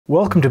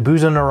Welcome to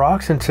Booze on the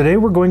Rocks, and today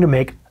we're going to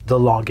make The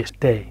Longest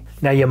Day.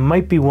 Now you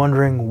might be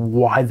wondering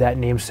why that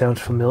name sounds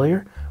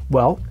familiar.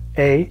 Well,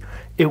 it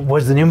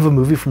was the name of a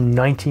movie from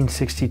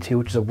 1962,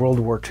 which is a World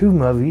War II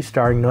movie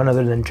starring none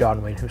other than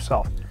John Wayne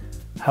himself.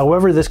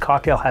 However, this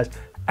cocktail has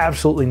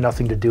absolutely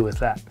nothing to do with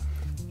that.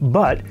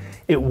 But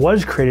it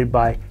was created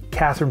by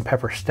Kathryn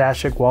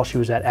Shasek while she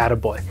was at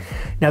Attaby.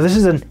 Now this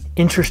is an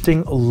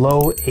interesting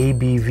low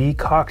ABV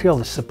cocktail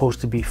that's supposed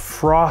to be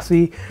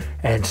frothy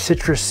and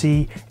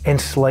citrusy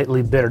and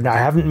slightly bitter. Now I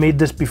haven't made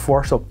this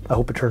before, so I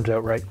hope it turns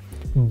out right.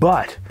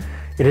 But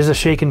it is a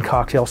shaken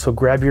cocktail, so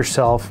grab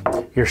yourself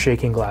your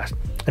shaking glass.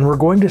 And we're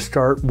going to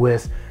start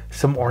with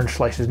some orange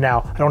slices.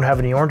 Now I don't have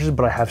any oranges,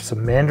 but I have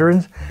some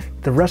mandarins.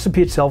 The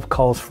recipe itself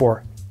calls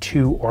for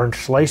 2 orange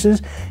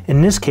slices.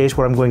 In this case,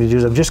 what I'm going to do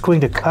is I'm just going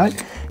to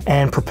cut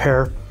and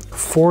prepare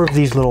 4 of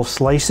these little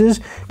slices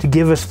to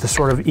give us the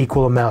sort of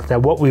equal amount. Now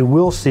what we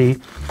will see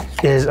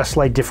is a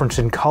slight difference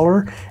in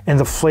color, and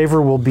the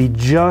flavor will be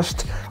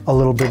just a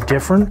little bit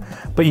different,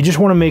 but you just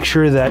want to make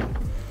sure that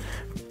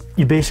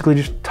you basically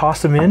just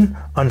toss them in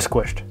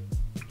unsquished.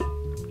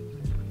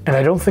 And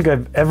I don't think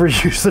I've ever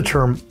used the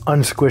term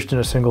unsquished in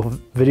a single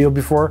video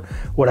before.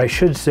 What I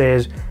should say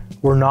is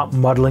we're not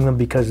muddling them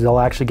because they'll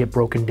actually get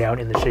broken down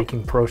in the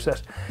shaking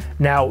process.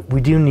 Now we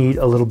do need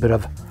a little bit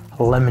of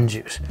lemon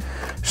juice.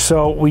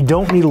 So we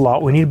don't need a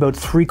lot. We need about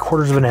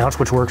 3/4 of an ounce,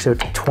 which works out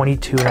to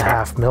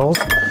 22.5 mils.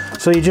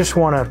 So you just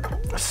want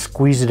to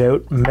squeeze it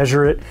out,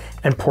 measure it,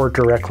 and pour it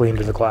directly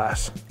into the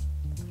glass.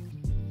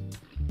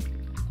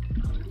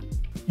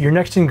 Your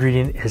next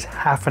ingredient is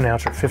 1/2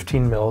 ounce or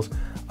 15 mils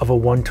of a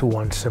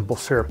 1-to-1 simple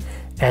syrup.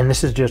 And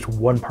this is just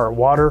 1 part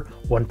water,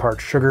 1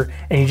 part sugar,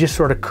 and you just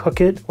sort of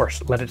cook it or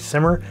let it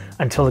simmer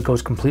until it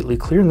goes completely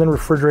clear and then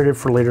refrigerate it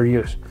for later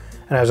use.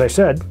 And as I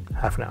said,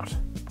 1/2 ounce.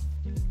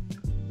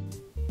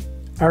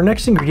 Our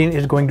next ingredient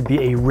is going to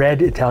be a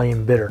red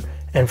Italian bitter.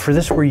 And for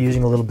this, we're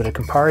using a little bit of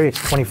Campari. It's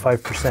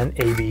 25%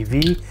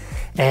 ABV,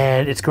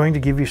 and it's going to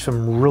give you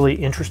some really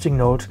interesting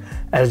notes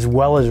as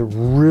well as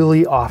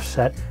really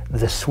offset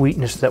the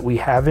sweetness that we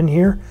have in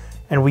here.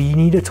 And we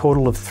need a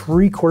total of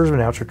 3/4 of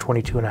an ounce or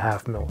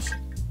 22.5 mils.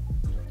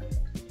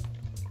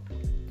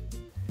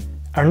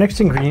 Our next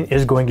ingredient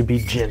is going to be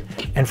gin.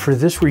 And for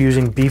this, we're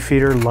using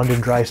Beefeater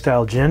London Dry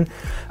Style Gin.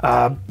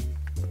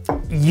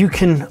 You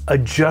can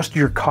adjust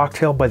your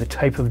cocktail by the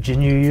type of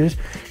gin you use.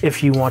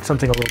 If you want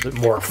something a little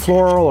bit more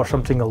floral or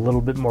something a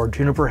little bit more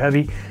juniper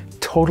heavy,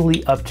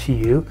 totally up to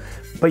you.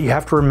 But you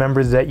have to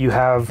remember that you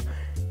have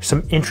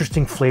some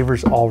interesting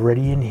flavors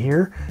already in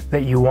here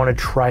that you want to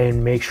try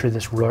and make sure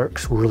this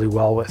works really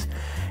well with.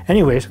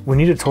 Anyways, we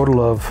need a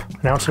total of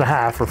 1.5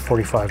 ounces or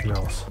 45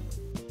 mils.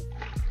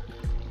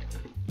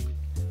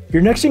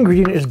 Your next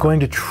ingredient is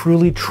going to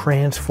truly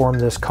transform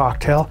this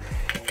cocktail,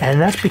 and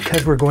that's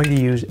because we're going to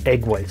use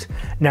egg whites.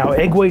 Now,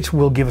 egg whites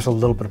will give us a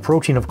little bit of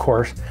protein, of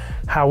course.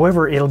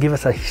 However, it'll give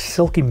us a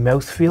silky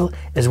mouthfeel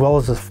as well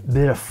as a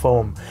bit of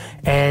foam.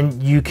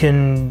 And you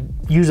can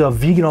use a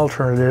vegan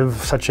alternative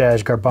such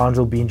as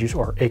garbanzo bean juice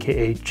or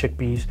AKA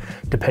chickpeas,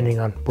 depending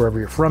on wherever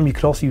you're from. You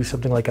could also use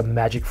something like a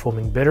magic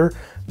foaming bitter,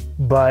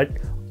 but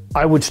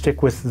I would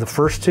stick with the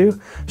first 2.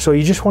 So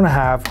you just want to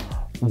have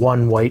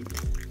 1 white.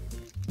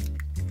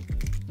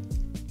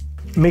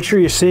 Make sure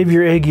you save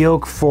your egg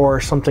yolk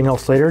for something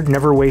else later.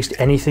 Never waste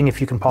anything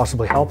if you can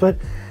possibly help it.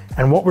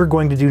 And what we're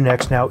going to do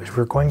next now is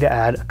we're going to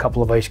add a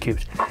couple of ice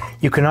cubes.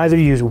 You can either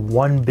use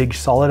 1 big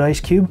solid ice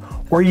cube,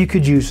 or you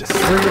could use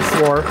 3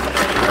 or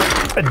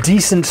 4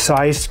 decent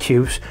sized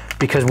cubes,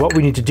 because what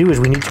we need to do is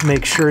we need to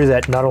make sure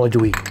that not only do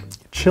we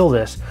chill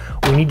this,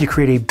 we need to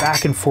create a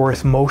back and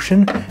forth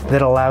motion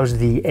that allows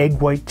the egg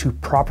white to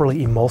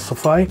properly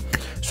emulsify.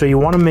 So you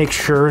want to make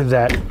sure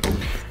that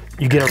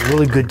you get a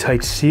really good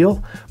tight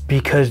seal,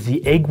 because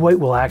the egg white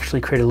will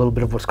actually create a little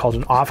bit of what's called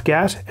an off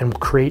gas and will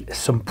create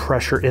some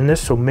pressure in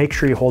this. So make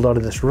sure you hold on to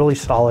this really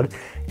solid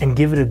and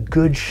give it a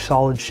good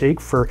solid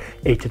shake for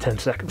 8 to 10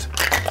 seconds.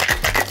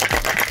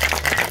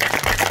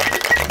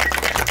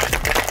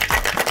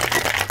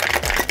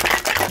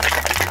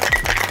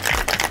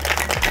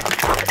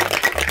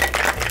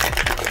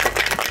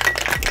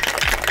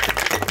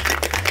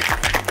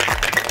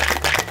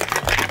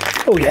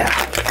 Oh yeah.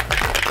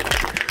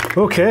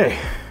 Okay.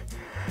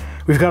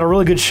 We've got a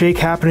really good shake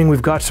happening.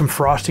 We've got some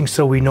frosting,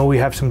 so we know we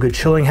have some good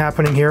chilling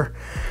happening here.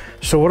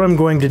 So what I'm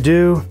going to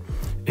do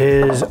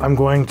is I'm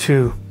going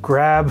to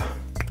grab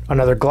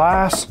another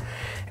glass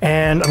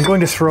and I'm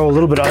going to throw a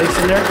little bit of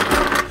ice in there.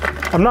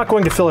 I'm not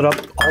going to fill it up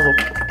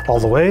all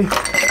the way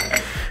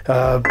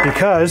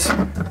because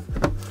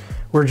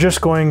we're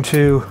just going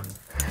to,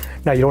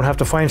 now you don't have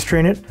to fine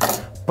strain it,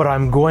 but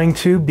I'm going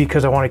to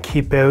because I want to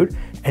keep out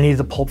any of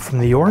the pulp from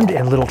the orange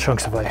and little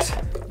chunks of ice.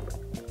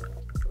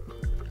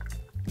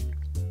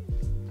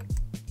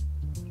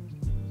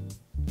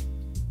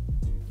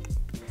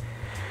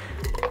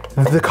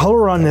 The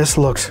color on this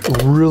looks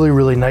really,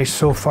 really nice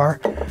so far.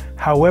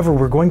 However,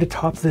 we're going to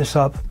top this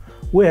up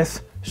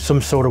with some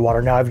soda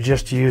water. Now I've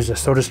just used a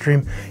soda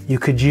stream. You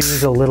could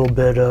use a little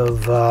bit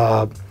of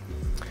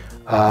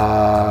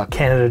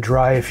Canada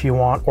Dry if you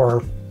want,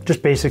 or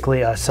just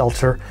basically a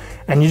seltzer.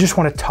 And you just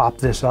want to top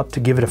this up to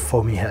give it a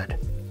foamy head.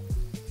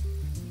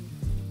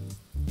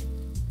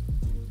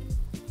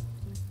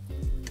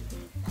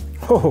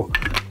 Oh,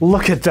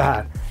 look at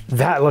that.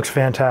 That looks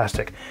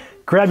fantastic.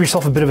 Grab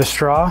yourself a bit of a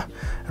straw,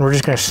 and we're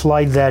just going to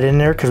slide that in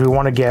there because we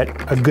want to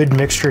get a good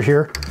mixture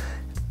here,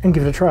 and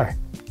give it a try.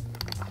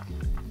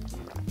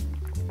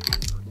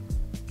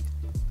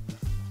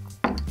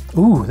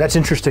 Ooh, that's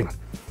interesting.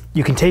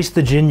 You can taste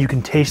the gin, you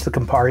can taste the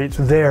Campari. It's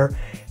there,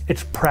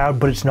 it's proud,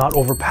 but it's not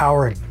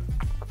overpowering.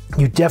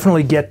 You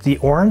definitely get the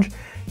orange.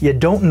 You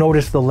don't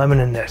notice the lemon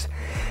in this.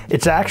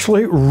 It's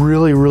actually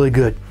really, really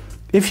good.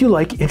 If you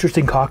like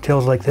interesting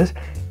cocktails like this,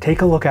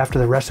 take a look after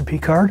the recipe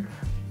card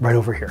right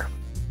over here.